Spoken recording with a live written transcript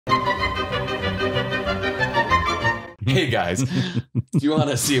Hey guys, do you want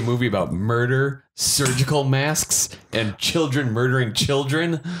to see a movie about murder, surgical masks, and children murdering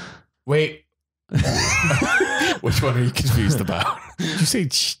children? Wait. Which one are you confused about? Did you say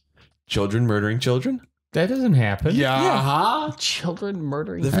Children murdering children? that doesn't happen? Yeah. Children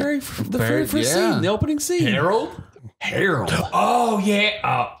murdering. The very first scene, the opening scene. Harold? Harold. Oh, yeah.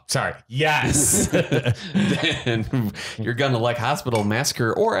 Oh, sorry. Yes. Then you're gonna like Hospital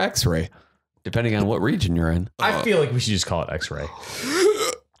Massacre or X-Ray, depending on what region you're in. I feel like we should just call it X-ray.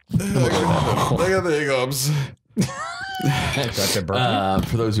 Look at the hiccups.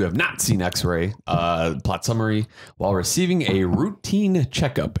 For those who have not seen X-Ray, plot summary: while receiving a routine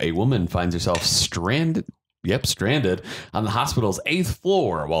checkup, a woman finds herself stranded on the hospital's 8th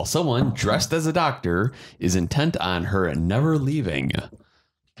floor while someone dressed as a doctor is intent on her never leaving.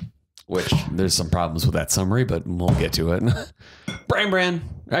 Which there's some problems with that summary, but we'll get to it. Brian,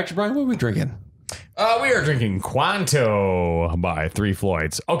 actually, Brian, what are we drinking? We are drinking Quanto by Three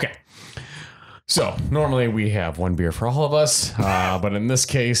Floyds. Okay. So normally we have one beer for all of us, but in this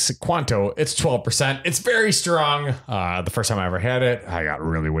case, Quanto, it's 12%. It's very strong. The first time I ever had it, I got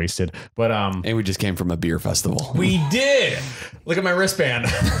really wasted. But And we just came from a beer festival. we did. Look at my wristband.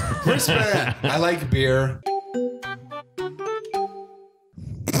 Wristband. I like beer.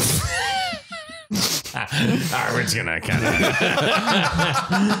 All right, we're just gonna kind of.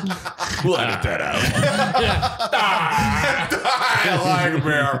 We'll edit that out. I like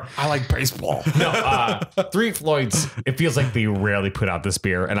beer. I like baseball. No, Three Floyds. It feels like they rarely put out this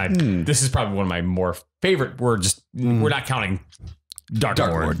beer, and this is probably one of my more favorite. We're not counting Dark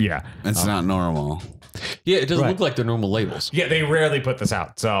Lord. Yeah, It's not normal. Yeah, it doesn't look like their normal labels. yeah, they rarely put this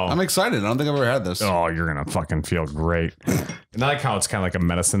out. So I'm excited. I don't think I've ever had this. oh, you're gonna fucking feel great. And I like how it's kind of like a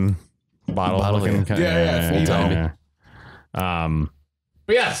medicine bottle looking. Yeah. Kinda, Yeah, full-time.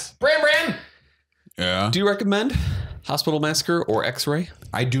 But yes, Bran. Yeah. Do you recommend Hospital Massacre or X-Ray?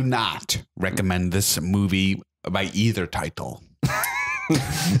 I do not recommend this movie by either title.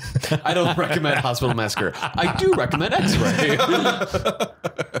 I don't recommend Hospital Massacre. I do recommend X-Ray.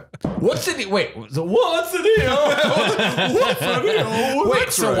 What's the deal? Wait, so what's the deal? What's the deal with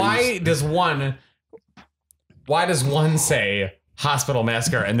Wait, so X-rays? why does one say Hospital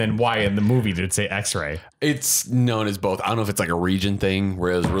Massacre and then why in the movie did it say X-ray? It's known as both. I don't know if it's like a region thing,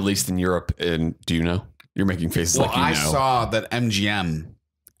 where it was released in Europe. And do you know? You're making faces Well, like you I know. saw that MGM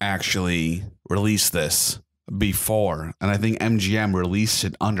actually released this before, and I think MGM released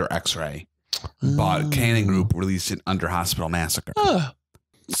it under X-Ray, but Cannon Group released it under Hospital Massacre.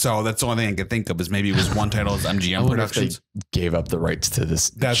 So that's the only thing I could think of is maybe it was one title as I MGM wonder if they Productions. gave up the rights to this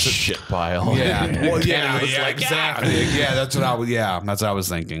That's a- shit pile. Yeah, well, Cannon yeah, was yeah, like, exactly. Yeah, that's what I was. Yeah, that's what I was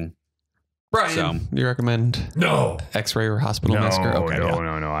thinking. Brian, So- do you recommend No. X-Ray or Hospital Massacre? Okay,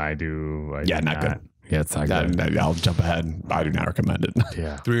 yeah. no. I do. Yeah, not good. Yeah, it's not good. I'll jump ahead. I do not recommend it.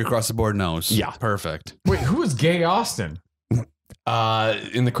 Yeah. 3 across the board knows. Yeah. Perfect. Wait, who is Gay Austin?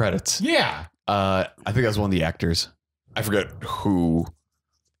 In the credits, Yeah. I think that was one of the actors. I forget who.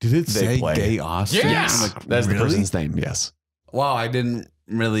 Did it They say play. Gay Austin? Yeah. I'm like, That's the really? person's name. Yes. Wow, I didn't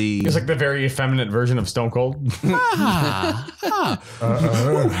really. He was like the very effeminate version of Stone Cold.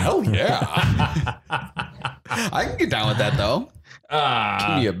 Oh, hell yeah. I can get down with that though.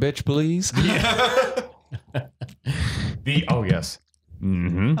 Give me a bitch, please. Oh yes.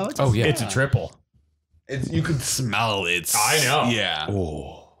 Mm-hmm. Oh yeah. It's a triple. You could smell it. I know. Yeah.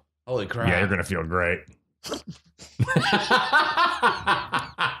 Oh. Holy crap. Yeah, you're gonna feel great.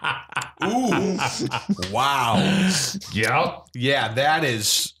 Ooh. Wow. Yep. Yeah,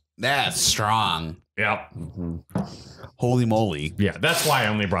 that's strong. Yep. Holy moly. Yeah, that's why I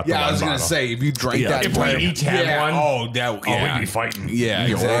only brought the Yeah, one I was gonna bottle. say if you drank that, If we each had one, Oh, that. Yeah. we'd be fighting. Yeah,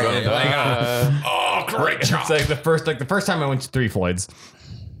 exactly. Oh, great It's job. like the first time I went to Three Floyds,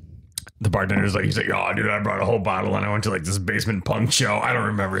 the bartender's like, he's like, oh, dude, I brought a whole bottle and I went to like this basement punk show. I don't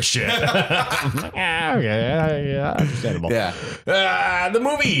remember shit. Yeah, understandable. Yeah. The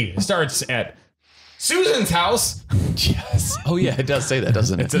movie starts at Susan's house. Yes. Oh yeah, it does say that,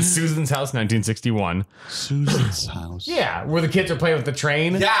 doesn't It's it? at Susan's house, 1961. Susan's house. Yeah, where the kids are playing with the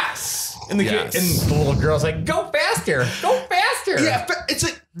train. Yes. And the Yes. kid, and the little girl's like, go faster. Yeah, it's a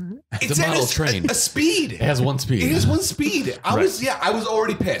a model train. A speed. It has one speed. It is one speed. I was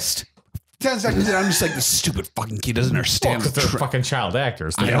already pissed. 10 seconds in, I'm just like, this stupid fucking kid doesn't understand. Because they're fucking child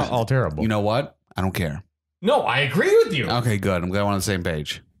actors. I They're know. all terrible. You know what? I don't care. No, I agree with you. Okay, good. I'm glad we're on the same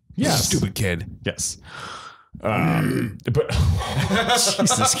page. Yes. Stupid kid. Yes. But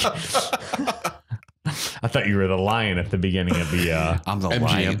Jesus. I thought you were the lion at the beginning of the I'm the MGM.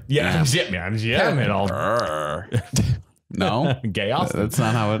 lion. yeah, MGM and all No, gay Austin. that's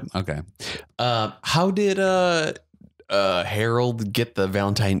not how it. Okay. How did Harold get the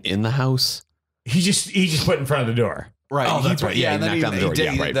Valentine in the house? He just put in front of the door. Right. Oh, that's right. Yeah, Yeah, and then he knocked on the door.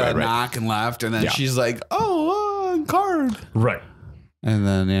 did Yeah, right, the right. knock and left, and then Yeah. she's like, "Oh, card." Right. And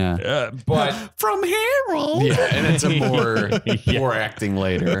then But from Harold. Yeah, and it's a more acting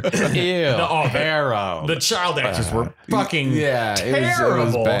later. Ew, Harold. The child actors were fucking terrible. It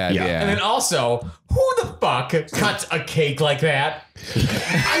was bad. Yeah. And then also, who the fuck cuts a cake like that?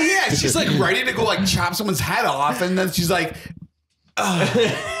 Yeah, she's like ready to go like chop someone's head off, and then she's like,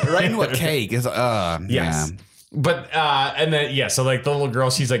 right into a cake. It's Yes. yeah. But and then so like the little girl,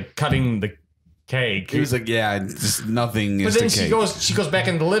 she's like cutting the cake. It was like, yeah, just nothing. But is then the she cake. goes back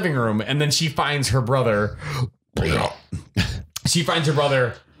into the living room, and then she finds her brother. She finds her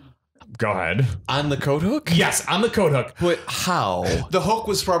brother. Go ahead. On the coat hook? Yes, on the coat hook. But how? The hook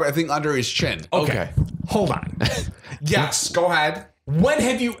was probably, I think, under his chin. Okay. Hold on. Yes, go ahead. When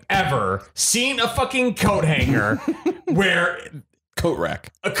have you ever seen a fucking coat hanger where Coat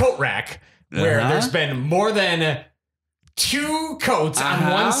rack. a coat rack where there's been more than 2 coats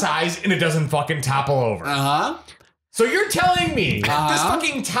on one size and it doesn't fucking topple over? So you're telling me this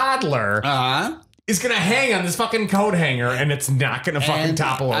fucking toddler is gonna hang on this fucking coat hanger and it's not gonna fucking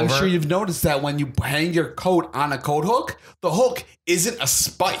topple over? I'm sure you've noticed that when you hang your coat on a coat hook, the hook isn't a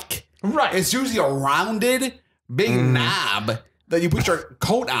spike. Right. It's usually a rounded, big knob that you put your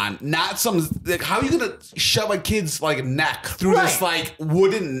coat on, not some. Like, how are you gonna shove a kid's like neck through this like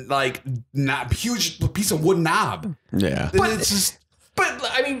wooden not huge piece of wood knob? Yeah. It's just. But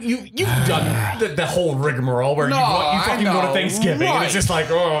I mean, you've done the whole rigmarole where you fucking go to Thanksgiving and it's just like,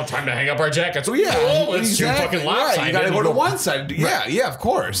 oh, time to hang up our jackets. So yeah, oh, it's too fucking lopsided. Right. You gotta go to one side. Yeah, of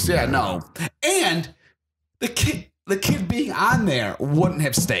course. Yeah, no. And the kid being on there wouldn't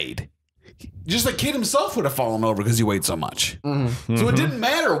have stayed. Just the kid himself would have fallen over because he weighed so much. So it didn't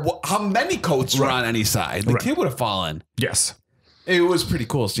matter how many coats were on any side. The kid would have fallen. Yes. It was pretty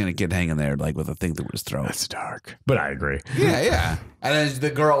cool seeing a kid hanging there like with a thing through his throat. That's dark. But I agree. Yeah. And then the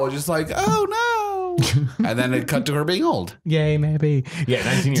girl was just like, oh no. And then it cut to her being old. Yay, maybe. Yeah,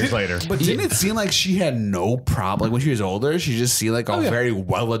 19 years later. But didn't it seem like she had no problem? Like when she was older, she just seemed like a very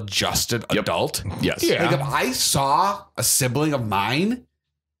well-adjusted adult. Yes. Yeah. Like if I saw a sibling of mine,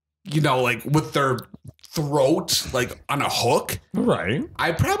 like with their throat like on a hook, Right.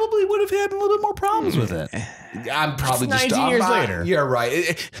 I probably would have had a little bit more problems with it. I'm probably It's just 19 years later. You're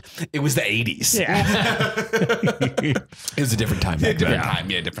right. It was the 80s. Yeah. It was a different time. Back then.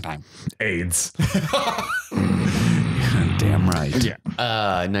 Different time. AIDS. Damn right.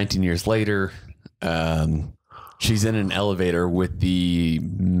 Yeah. 19 years later, she's in an elevator with the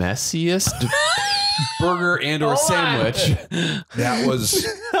messiest burger and or sandwich. That was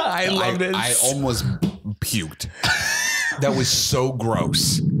I loved it. I almost puked. That was so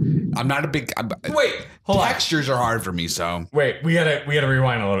gross. I'm not a big. Wait, hold on. Textures are hard for me, so. Wait, we gotta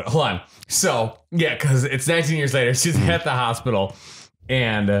rewind a little bit. Hold on. So yeah, because it's 19 years later. She's at the hospital,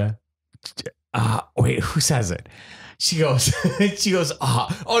 and wait, who says it? She goes, no.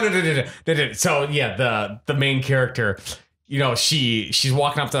 So yeah, the main character, she's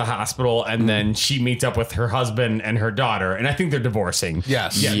walking up to the hospital and then she meets up with her husband and her daughter, and I think they're divorcing.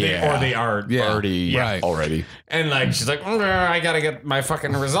 Yes. Yeah. They are Already. And like she's like, I gotta get my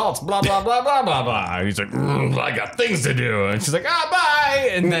fucking results, blah blah blah blah blah blah. And he's like, I got things to do, and she's like, bye.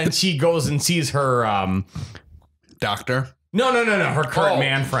 And then she goes and sees her Doctor. No, her current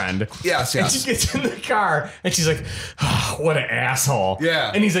man friend. Yes. And she gets in the car and she's like, what an asshole.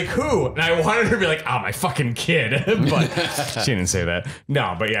 Yeah. And he's like, who? And I wanted her to be like, my fucking kid. But she didn't say that.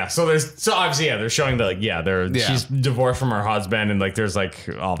 No, but yeah. So obviously, they're showing that she's divorced from her husband and like there's like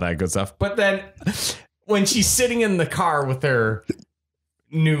all that good stuff. But then when she's sitting in the car with her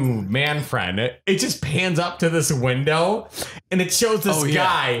new man friend, it just pans up to this window and it shows this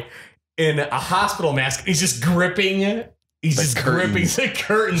guy in a hospital mask. He's just gripping. He's just gripping the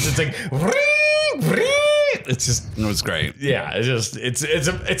curtains. It's like, it's just. It was great. Yeah,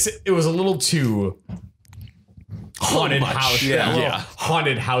 it was a little too haunted house. Yeah.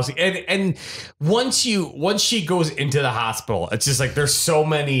 Haunted house. And once she goes into the hospital, it's just like there's so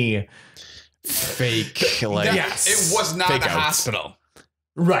many Fake. It was not fake a outs. hospital.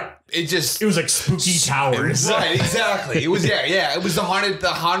 Right. It was like spooky towers. Right. Exactly. It was It was the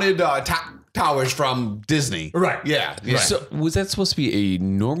haunted towers from Disney. Right. Yeah. So was that supposed to be a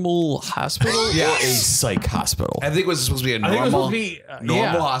normal hospital or a psych hospital? I think it was supposed to be a I think it was normal supposed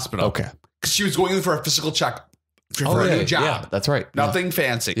to be hospital. Okay. Because she was going in for a physical check for a new job. Yeah, that's right. Nothing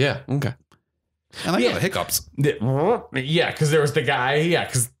fancy. Yeah. Okay. And I got the hiccups. Yeah, because there was the guy. Yeah,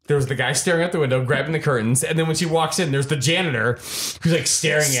 because there was the guy staring out the window, grabbing the curtains, and then when she walks in, there's the janitor who's like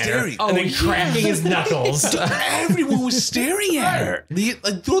staring at her, and then cracking his knuckles. Everyone was staring at her.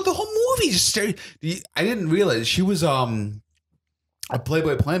 Like throughout the whole movie, just staring. I didn't realize she was a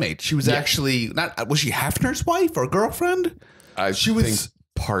Playboy Playmate. She was actually not. Was she Hefner's wife or girlfriend? She was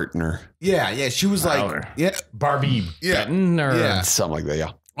partner. Yeah. She was like Barbi Benton or something like that.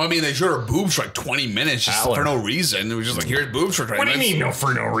 Yeah. I mean, they showed her boobs for like 20 minutes just for no reason. It was just like, here's boobs for 20 minutes. What do you mean, no,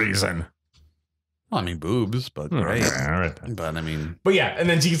 for no reason? Well, I mean, boobs, but great. All right. But I mean, but yeah, and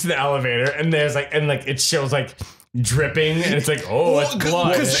then she gets to the elevator, and there's like, it shows like dripping, and it's like, it's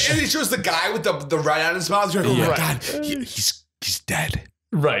blood. And it shows the guy with the red out of his mouth. You're like, oh my God, he's dead.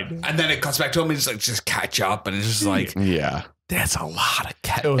 Right. And then it cuts back to him, and he's like, just catch up, and it's just like, that's a lot of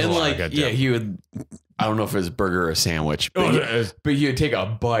ketchup. And like, he would. I don't know if it was a burger or a sandwich, but he would take a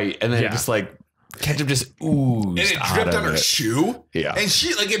bite and then just like ketchup just oozed. And it dripped on her shoe. Yeah. And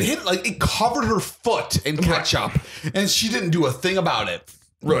she like it covered her foot in ketchup. And she didn't do a thing about it.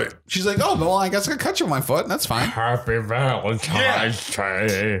 Right. She's like, oh, well, I guess I got ketchup on my foot, and that's fine. Happy Valentine's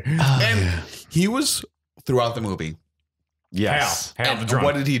Day. And he was throughout the movie. Yes. Hal the drunk.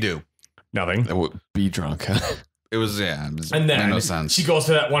 What did he do? Nothing. Be drunk. It was, and then no sense. She goes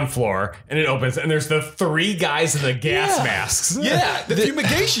to that one floor and it opens and there's the 3 guys in the gas masks. Yeah, the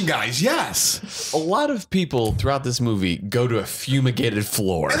fumigation guys, yes. A lot of people throughout this movie go to a fumigated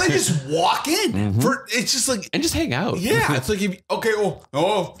floor. And they just walk in. It's just like... And just hang out. Yeah, it's like, pretty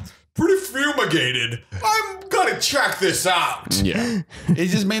fumigated. I'm gonna check this out. Yeah. It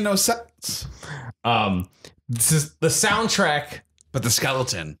just made no sense. This is the soundtrack. But the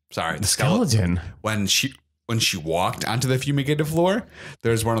skeleton, the skeleton. When she walked onto the fumigated floor,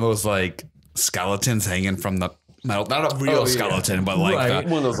 there's one of those like skeletons hanging from the metal, not a real skeleton, but like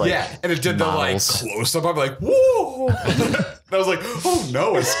one of those like and it did models. the like close up. I'm like, whoa! I was like, oh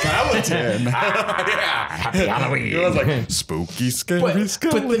no, a skeleton! Happy Halloween. It was like spooky, scary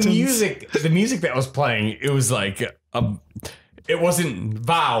skeleton. But the music that was playing, it was like it wasn't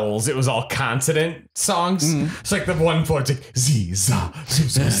vowels, it was all consonant songs. It's like the one floor, it's like Ziza,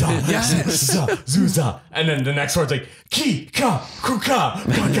 Zuza, Ziza, Zuza. And then the next floor, it's like Ki, Ka, Kuka,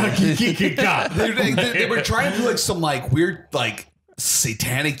 Waka, Ki, Ki, Ka. They were trying to do like some like weird like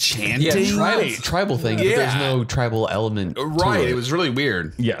satanic chanting. Yeah, tribal thing, but there's no tribal element. Right. It was really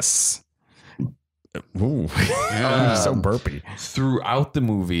weird. Yes. Ooh. So burpy. Throughout the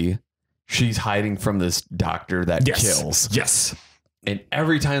movie, she's hiding from this doctor that kills. Yes. And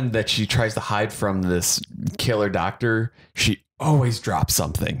every time that she tries to hide from this killer doctor, she always drops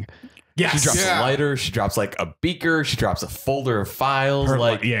something. Yes. She drops a lighter. She drops like a beaker. She drops a folder of files.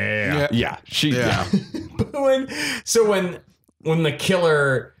 Yeah. When the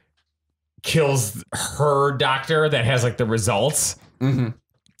killer kills her doctor that has like the results.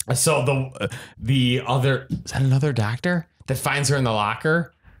 So the other, is that another doctor that finds her in the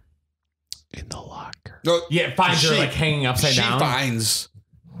locker? In the locker. No, it finds her like hanging upside down. She finds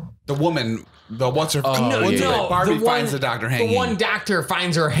the woman. Barbie finds the doctor hanging. The one doctor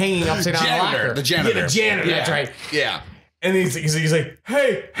finds her hanging upside down. The janitor. Yeah, the janitor. That's right. Yeah. And he's like,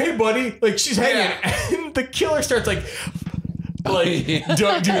 hey, buddy, like she's hanging, and the killer starts like doing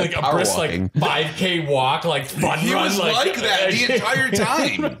like a brisk like 5K walk, like fun he run, was like that the entire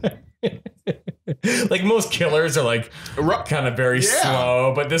time. Like most killers are like kind of very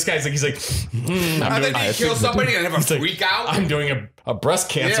slow, but this guy's like and then he kills somebody and have a freak out. I'm doing a breast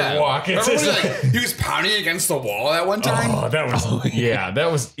cancer walk. He was pounding against the wall that one time. Oh,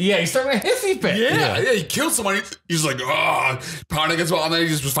 that was he's starting a hissy fit. Yeah, he killed somebody. He's like, pounding against the wall, and then he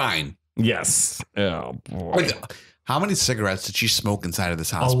just was fine. Yes. Oh boy. How many cigarettes did she smoke inside of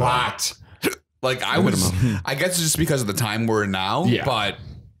this house? A lot. Like I guess it's just because of the time we're in now. Yeah. But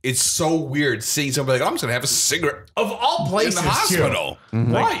it's so weird seeing somebody like, I'm just gonna have a cigarette of all places in the hospital.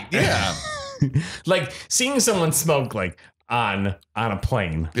 Right? Yeah. Like seeing someone smoke like on a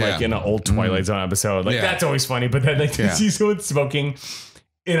plane, like in an old Twilight Zone episode. Like that's always funny. But then like to see someone smoking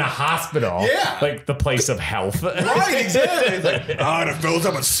in a hospital, like the place of health. Right, exactly. Like, it fills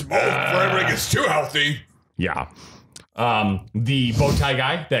up with smoke before everybody gets too healthy. Yeah. The bow tie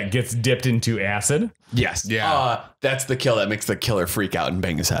guy that gets dipped into acid. Yes. Yeah. That's the kill that makes the killer freak out and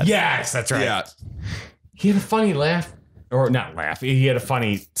bang his head. Yes, that's right. Yeah. He had a funny laugh. Or not laugh. He had a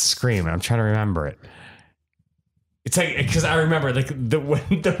funny scream. I'm trying to remember it. It's like, because I remember like the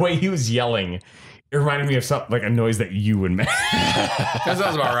way he was yelling, it reminded me of something like a noise that you would make. That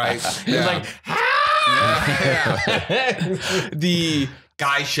sounds about right. Yeah. It was like, the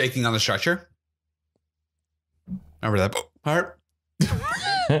guy shaking on the stretcher. Remember that part?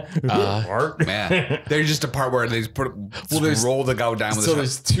 Art. Man, there's just a part where they roll the guy down with So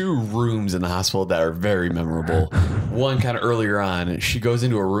there's two rooms in the hospital that are very memorable. One kind of earlier on, she goes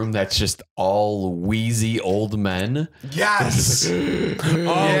into a room that's just all wheezy old men. Yes.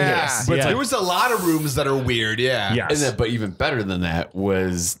 Yes. But Yeah. there was a lot of rooms that are weird. Yeah. Yes. And then, but even better than that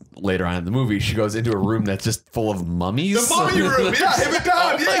was later on in the movie, she goes into a room that's just full of mummies. The mummy room. Yeah. Him and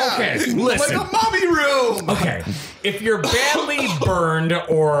Don. Yeah. Okay, Like listen. a mummy room. Okay, if you're badly burned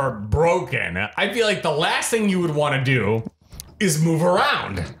or broken, I feel like the last thing you would want to do is move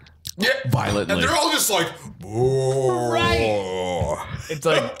around. Yeah. Violently. And they're all just like, oh. Right. It's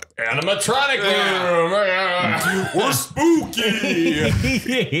like animatronic room. We're spooky.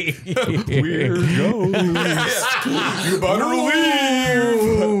 We're ghosts. You better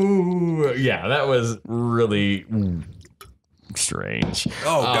leave. Yeah, that was really strange.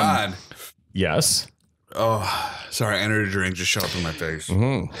 Oh, God. Yes. Oh, sorry. I entered a drink. Just shot through my face.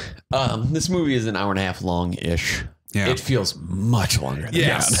 This movie is an hour and a half long-ish. Yeah. It feels much longer than that.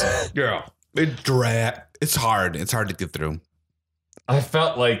 Yes. Yeah. It's hard. It's hard to get through. I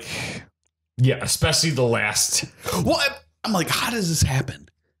felt like, yeah, especially the last. Well, I'm like, how does this happen?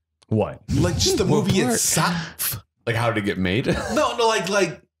 What? Like, just the What movie part? itself. Like, how did it get made? No, like,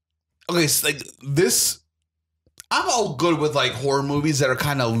 okay, so like this. I'm all good with like horror movies that are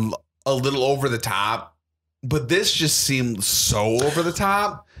kind of a little over the top, but this just seemed so over the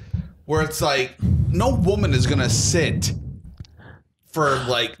top, where it's like no woman is gonna sit for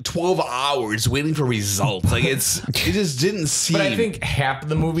like 12 hours waiting for results. Like it just didn't seem. But I think half of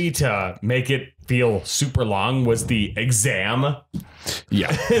the movie to make it feel super long was the exam.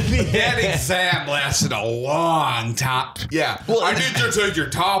 Yeah. that exam lasted a long time. Yeah. Well, I need you to take your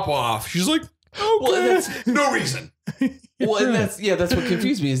top off. She's like, okay. Well, no reason. Well, and that's what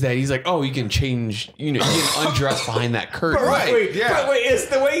confused me is that he's like, oh, you can change, you can undress behind that curtain. Right. Wait, yeah. but wait, it's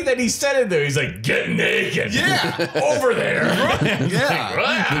the way that he said it though. He's like, get naked. Yeah. Over there.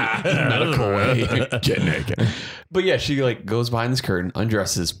 Yeah. Medical way. Get naked. But yeah, she like goes behind this curtain,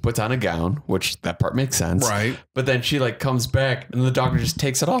 undresses, puts on a gown, which that part makes sense. Right. But then she like comes back and the doctor just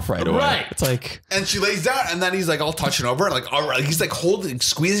takes it off right away. Right. It's like, And she lays down, and then he's like all touching over, like all right, he's like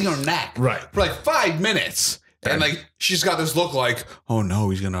squeezing her neck, Right. for like 5 minutes, and like she's got this look like, oh no,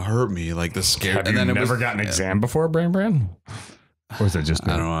 he's gonna hurt me, like the scare. Have and you then never got an exam before, Brand? Or is it just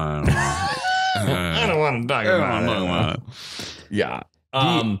me? I don't know. I don't want to talk about it. Yeah.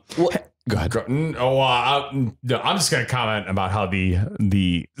 well, go ahead. I'm just gonna comment about how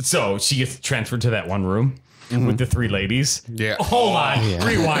so she gets transferred to that one room with the 3 ladies. Yeah. Hold on. Yeah.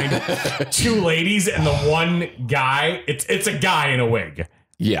 Rewind. 2 ladies and the one guy. It's a guy in a wig,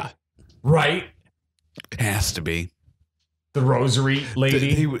 Yeah. right? It has to be. The rosary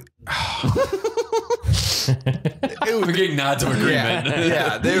lady. He would. We're getting nods of agreement.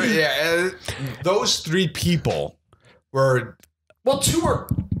 Yeah. They were, those 3 people were. Well, 2 are.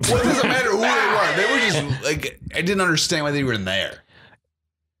 Well, it doesn't matter who they were. They were just like, I didn't understand why they were in there.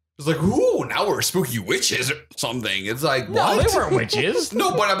 It was like, ooh, now we're spooky witches or something. It's like, No, what? they weren't witches.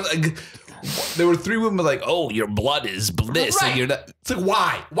 No, but I'm like, there were 3 women like, oh, your blood is bliss. Right. And you're not. It's like,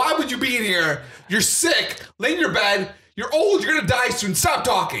 why? Why would you be in here? You're sick. Lay in your bed. You're old. You're gonna die soon. Stop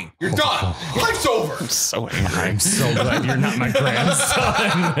talking. You're done. Life's over. So angry. I'm so glad you're not my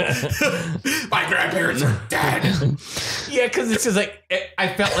grandson. My grandparents are dead. Yeah, because it's just like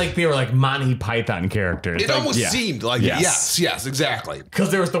I felt like they were like Monty Python characters. It Like, almost yeah. seemed like yes, exactly.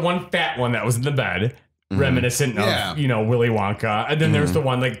 Because there was the one fat one that was in the bed, reminiscent Yeah. of, Willy Wonka. And then there was the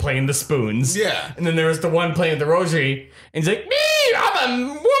one like playing the spoons. Yeah. And then there was the one playing the rosary. And he's like, me, I'm a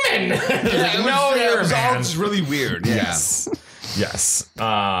woman. Yeah, Like, no, it you're a was all man. just really weird. Yes. Yes.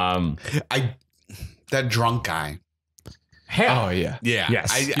 That drunk guy. Hell. Oh, yeah. Yeah.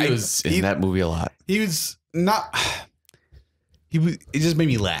 Yes. He was in that movie a lot. He was not. It just made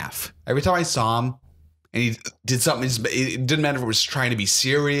me laugh every time I saw him, and he did something. It didn't matter if it was trying to be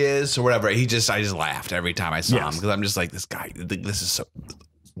serious or whatever. I just laughed every time I saw him because I'm just like, this guy. This is so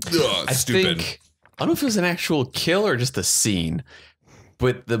stupid. I don't know if it was an actual kill or just a scene,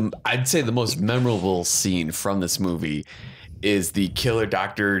 but I'd say the most memorable scene from this movie is the killer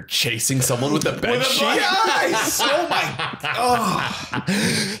doctor chasing someone with a bed sheet. Yes! Oh my! Oh.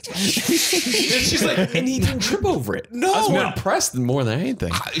 She's like, and he didn't trip over it. No. I was more impressed more than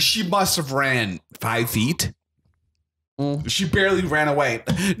anything. She must have ran 5 feet. She barely ran away.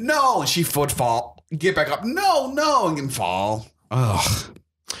 No, she footfall. Get back up. No, and can fall. Ugh.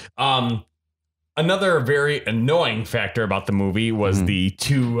 Another very annoying factor about the movie was the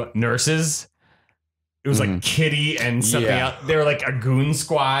 2 nurses It was like Kitty and something else. They were like a goon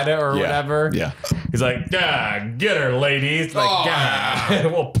squad or whatever. Yeah. He's like, get her, ladies. Like,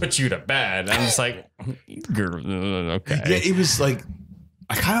 we'll put you to bed. I'm just like, okay. Yeah, it was like,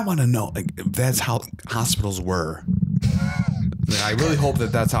 I kind of want to know, like, if that's how hospitals were. I really hope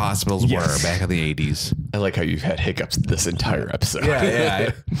that that's how hospitals were back in the 80s. I like how you've had hiccups this entire episode.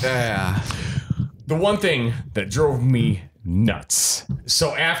 Yeah. The one thing that drove me nuts.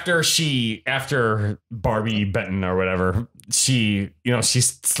 So after Barbi Benton or whatever, she's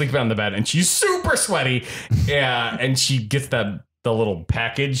sleeping on the bed and she's super sweaty. Yeah, and she gets the little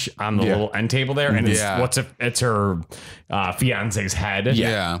package on the little end table there, and it's her fiance's head.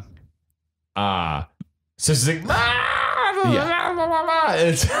 Yeah. So she's like,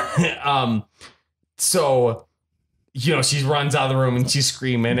 it's, so she runs out of the room and she's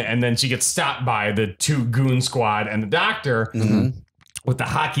screaming, and then she gets stopped by the two goon squad and the doctor with the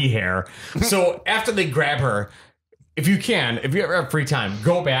hockey hair. So after they grab her, if you ever have free time,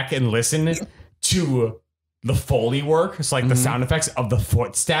 go back and listen to the Foley work. It's like the sound effects of the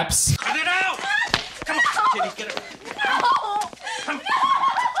footsteps. Cut it out! Come on, Kitty, get it. No! Come on.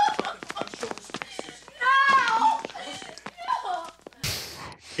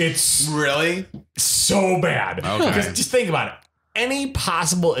 It's Really? so bad. Okay. Because just think about it. Any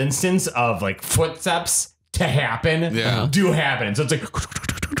possible instance of like footsteps to happen do happen. So it's like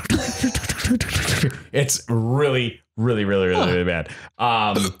it's really, really, really, really, really bad.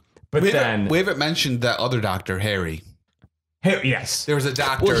 But we haven't mentioned that other doctor, Harry. Yes. There was a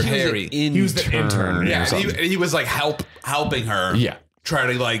doctor, Harry. He was the intern. Yeah, he was like helping her. Yeah.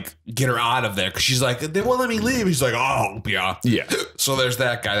 Trying to like get her out of there because she's like, they won't let me leave. He's like, oh yeah. So there's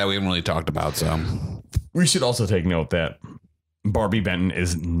that guy that we haven't really talked about. So we should also take note that Barbi Benton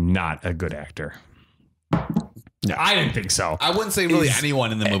is not a good actor. No, I didn't think so. I wouldn't say really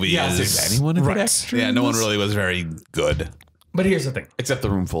anyone in the movie is anyone a good actor? Yeah, no one really was very good. But here's the thing: except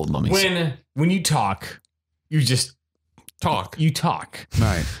the room full of mummies. When you talk, you just talk. You talk,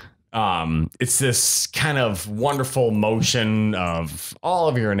 right? It's this kind of wonderful motion of all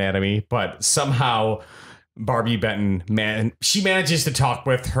of your anatomy, but somehow Barbi Benton, she manages to talk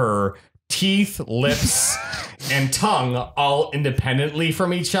with her teeth, lips, and tongue all independently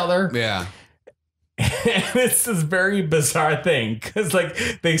from each other. Yeah. And it's this very bizarre thing because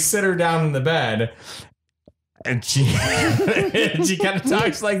like they sit her down in the bed and she kind of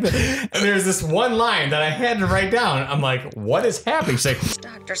talks like that. And there's this one line that I had to write down. I'm like, what is happening? She's like,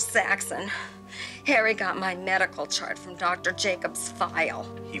 Dr. Saxon, Harry got my medical chart from Dr. Jacobs' file.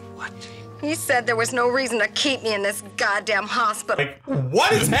 He what? He said there was no reason to keep me in this goddamn hospital. Like,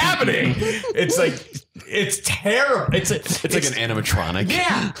 what is happening? It's like, it's terrible. It's like an animatronic.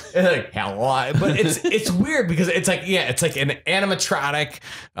 Yeah. Like, hello. But it's weird because it's like an animatronic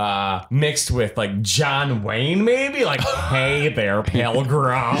mixed with like John Wayne, maybe. Like, hey there,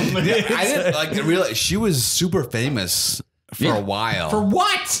 Pilgrim. I didn't like realize she was super famous for a while. For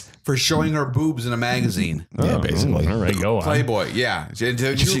what? For showing her boobs in a magazine. Yeah, basically. All right, go on. Playboy, yeah. She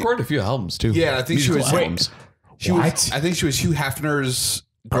recorded a few albums too. Yeah, I think she was. Albums. I think she was Hugh Hefner's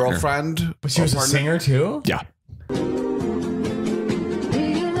girlfriend. But she was a singer too? Yeah.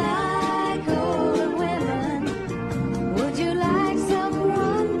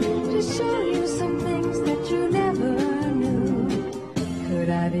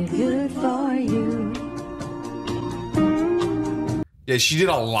 Yeah, she did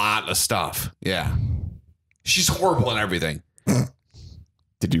a lot of stuff. Yeah. She's horrible in everything.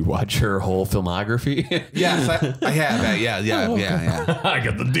 Did you watch her whole filmography? Yes, I have. Yeah. I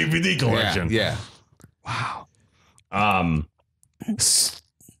got the DVD collection. Yeah. Wow. I'm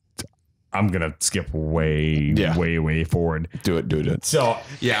gonna skip way forward. Do it. So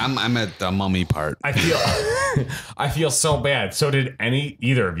yeah, I'm at the mummy part. I feel so bad. So did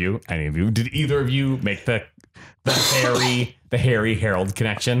either of you make the Harry Harold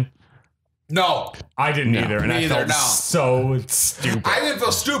connection? No, I didn't either, and I felt so stupid. I didn't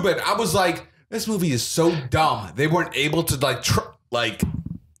feel stupid. I was like, this movie is so dumb. They weren't able to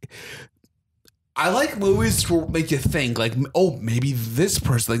I like movies to make you think, like, oh, maybe this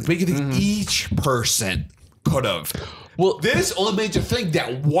person, like, make you think each person could have. Well, this only made you think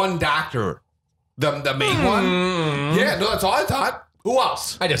that one doctor, the main one. Yeah, no, that's all I thought. Who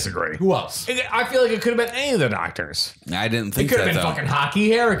else? I disagree. Who else? I feel like it could have been any of the doctors. I didn't think it could have that, been fucking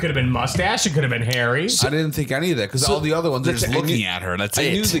hockey hair. It could have been mustache. It could have been Harry. I didn't think any of that because all the other ones are just looking at her. That's it.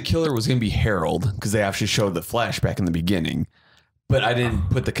 I knew the killer was going to be Harold because they actually showed the flashback in the beginning. But I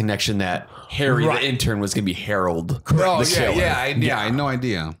didn't put the connection that Harry, the intern, was going to be Harold. Oh, yeah, I had no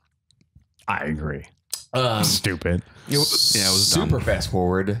idea. I agree. Stupid. It was super dumb. fast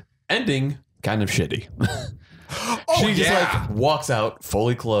forward. Ending kind of shitty. Oh, She just like walks out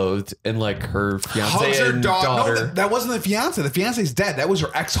fully clothed and like her fiance Hugs her and daughter. daughter. No, that wasn't the fiance. The fiance's dead. That was her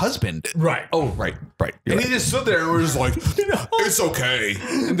ex-husband. Right. Oh, right. You're And right. he just stood there and was just like, it's okay.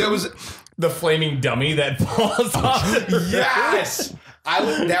 And that was, The flaming dummy that falls off. yes.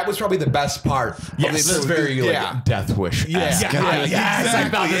 That was probably the best part. Yes, that's very like Death Wish. Yes, Yes, I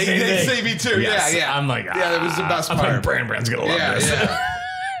thought the same thing. They me too. Yes. Yeah. I'm like, yeah, that was the best I'm part. like, Brandon's gonna love this. Yeah.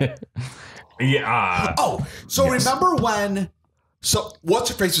 Yeah. Oh, so remember when? So what's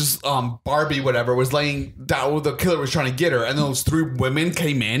her face was Barbie, whatever, was laying down. The killer was trying to get her, and those three women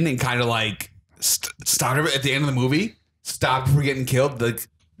came in and kind of like stopped her at the end of the movie, stopped her from getting killed. Like,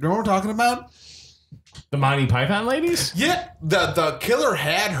 remember what we're talking about? The Monty Python ladies? Yeah, the killer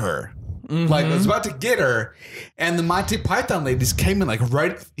had her. Like, was about to get her, and the Monty Python ladies came in like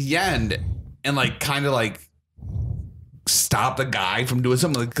right at the end, and like kind of like stopped the guy from doing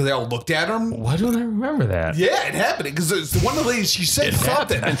something because they all looked at him. Why don't I remember that? Yeah, it happened because one of the ladies, she said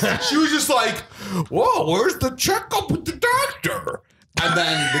something. She was just like, "Whoa, where's the checkup with the doctor?" And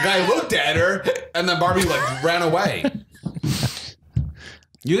then the guy looked at her, and then Barbie like ran away.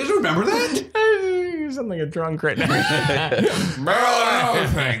 You guys remember that? You sound like a drunk right now.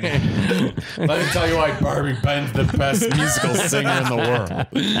 Thing. Let me tell you why Barbie Benton's the best musical singer in the world. Ain't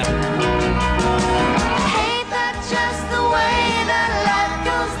that just the way that life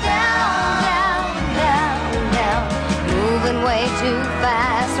goes down, moving way too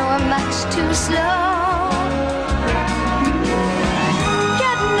fast or much too slow.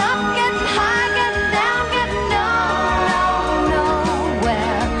 Getting up, getting high, getting down, getting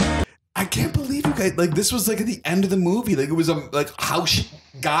nowhere. I can't believe you guys. Like, this was like at the end of the movie. Like, it was like how she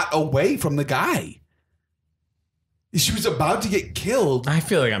got away from the guy. She was about to get killed. I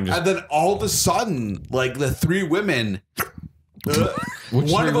feel like I'm just. And then all of a sudden, like the three women, Which one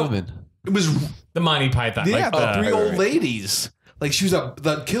three of them, women? it was The Monty Python. yeah, like the three old ladies. Like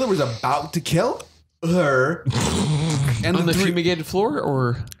the killer was about to kill her, and On the three, fumigated floor,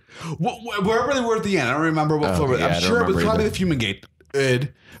 or wherever they were at the end. I don't remember what floor. yeah, I I'm don't sure it was remember probably either. the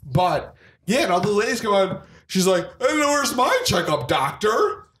fumigated. But yeah, and all the ladies come on. She's like, "Hey, where's my checkup,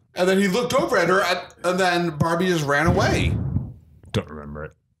 doctor?" And then he looked over at her, and then Barbie just ran away. Don't remember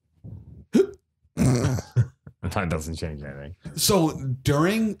it. That doesn't change anything. So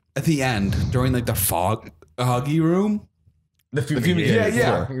at the end, during like the foggy room, The Yeah, fumigated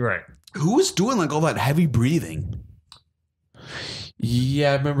yeah. floor. You're right. who was doing like all that heavy breathing?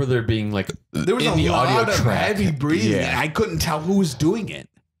 yeah, I remember there being like There was in a the lot audio of track. heavy breathing, Yeah. and I couldn't tell who was doing it.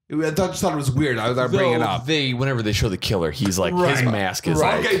 I just thought it was weird. I was bringing it up. Whenever they show the killer, he's like his mask is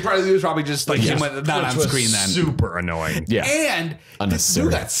like Okay, probably it was probably just like he went not on Which was screen then. Super annoying. yeah. And this Unnecessary.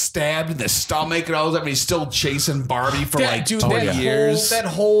 dude got stabbed in the stomach and all that. I mean, he's still chasing Barbie for like 20 that years. That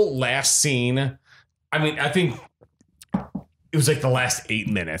whole last scene. I mean, I think it was like the last 8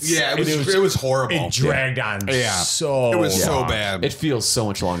 minutes. Yeah, And it was horrible. It dragged on. Yeah. So It was so long. bad. It feels so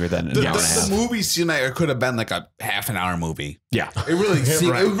much longer than an hour and a half. The movie seemed like it could have been like a half an hour movie. Yeah. It really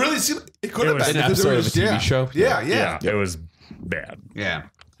seemed. Right. It really seemed. It could It have was been an because there episode was- of a TV yeah. show. Yeah, Yeah, yeah, it was bad.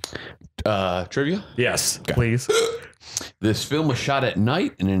 yeah. Trivia? Yes, please. This film was shot at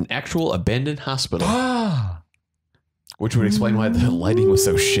night in an actual abandoned hospital, Ah. which would explain why the lighting was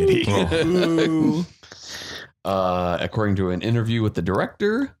so shitty. Ooh. According to an interview with the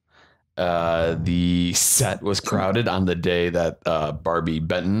director, the set was crowded on the day that Barbi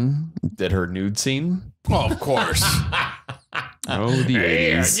Benton did her nude scene. Oh, of course. Oh, the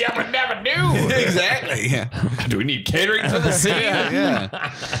 80s. Yeah, but never knew. Exactly. Yeah. Do we need catering for the scene? Yeah.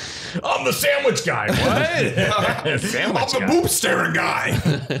 I'm the sandwich guy. What? Sandwich I'm the guy. boob staring guy.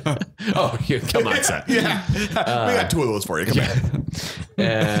 Oh, yeah, come on, set. Yeah. We got two of those for you. Come on.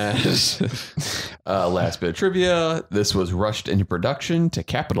 And last bit of trivia. This was rushed into production to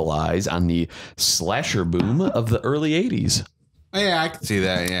capitalize on the slasher boom of the early 80s. Yeah, I can see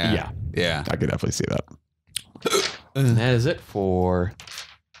that. Yeah. Yeah. Yeah. I could definitely see that. And that is it for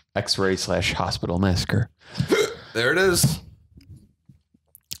X-Ray / Hospital Massacre. There it is.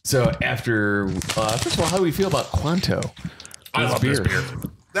 So after, first of all, how do we feel about Quanto? I love this beer.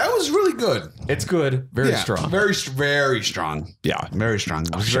 That was really good. It's good. Very strong. Very strong. Yeah. Very strong.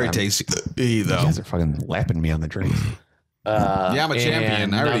 It was sure very I'm- tasty. You Though. guys are fucking lapping me on the drink. Yeah, I'm a champion.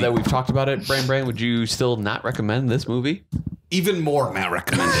 And I now already- that we've talked about it, Bran, would you still not recommend this movie? Even more not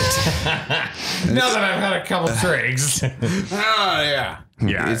recommended. Now that I've had a couple drinks. Oh, yeah.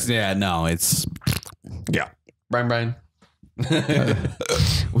 Yeah. It's Yeah. Brian.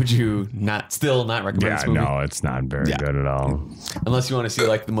 Would you still not recommend this movie? no, it's not very good at all. Unless you want to see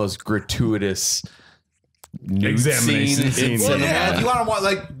like the most gratuitous nude Examination scene in scene. Well, cinema. yeah, if you want to watch,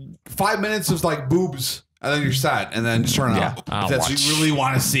 like, 5 minutes of like boobs, and then you're set, and then just turn it off. I'll If that's watch. what you really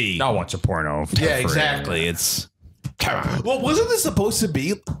want to see. I'll watch a porno. for Yeah, free. exactly. It's well, wasn't this supposed to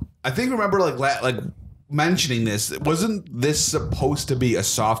be? I think remember like mentioning this. Wasn't this supposed to be a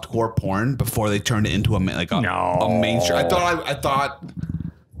softcore porn before they turned it into a mainstream? I thought.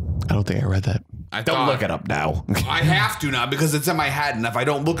 I don't think I read that. I Don't thought- look it up now. I have to now because it's in my head, and if I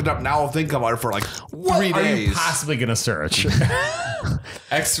don't look it up now, I'll think about it for like 3 Are days. you possibly gonna search?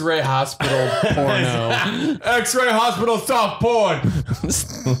 X-ray hospital porno. X-ray hospital soft porn.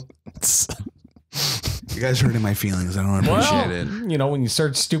 You guys hurting my feelings. I don't appreciate it. You know, when you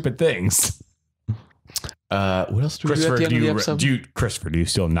search stupid things. What else do we do Christopher, at the end do of the you, episode? Christopher, do you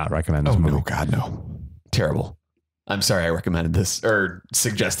still not recommend this Oh, movie? no, God, no. Terrible. I'm sorry I recommended this or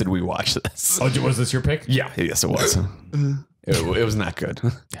suggested we watch this. Oh, was this your pick? Yeah, yes, it was. It was not good.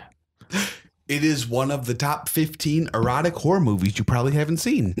 It is one of the top 15 erotic horror movies you probably haven't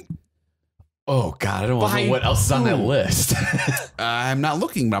seen. Oh, God, I don't want to know what else is on that list. I'm not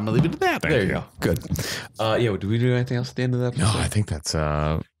looking, but I'm gonna leave it at that. There you go. Good. Yeah, do we do anything else at the end of the episode? No, I think that's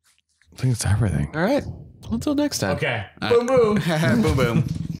everything. All right. Until next time. Okay. Boom, boom. Boom, boom.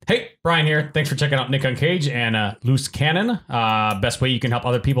 Hey, Brian here. Thanks for checking out Nick Uncaged and Loose Cannon. Best way you can help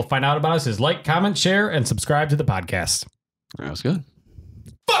other people find out about us is like, comment, share, and subscribe to the podcast. That was good.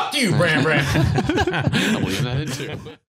 Fuck you, Bran. I'm leaving that in too.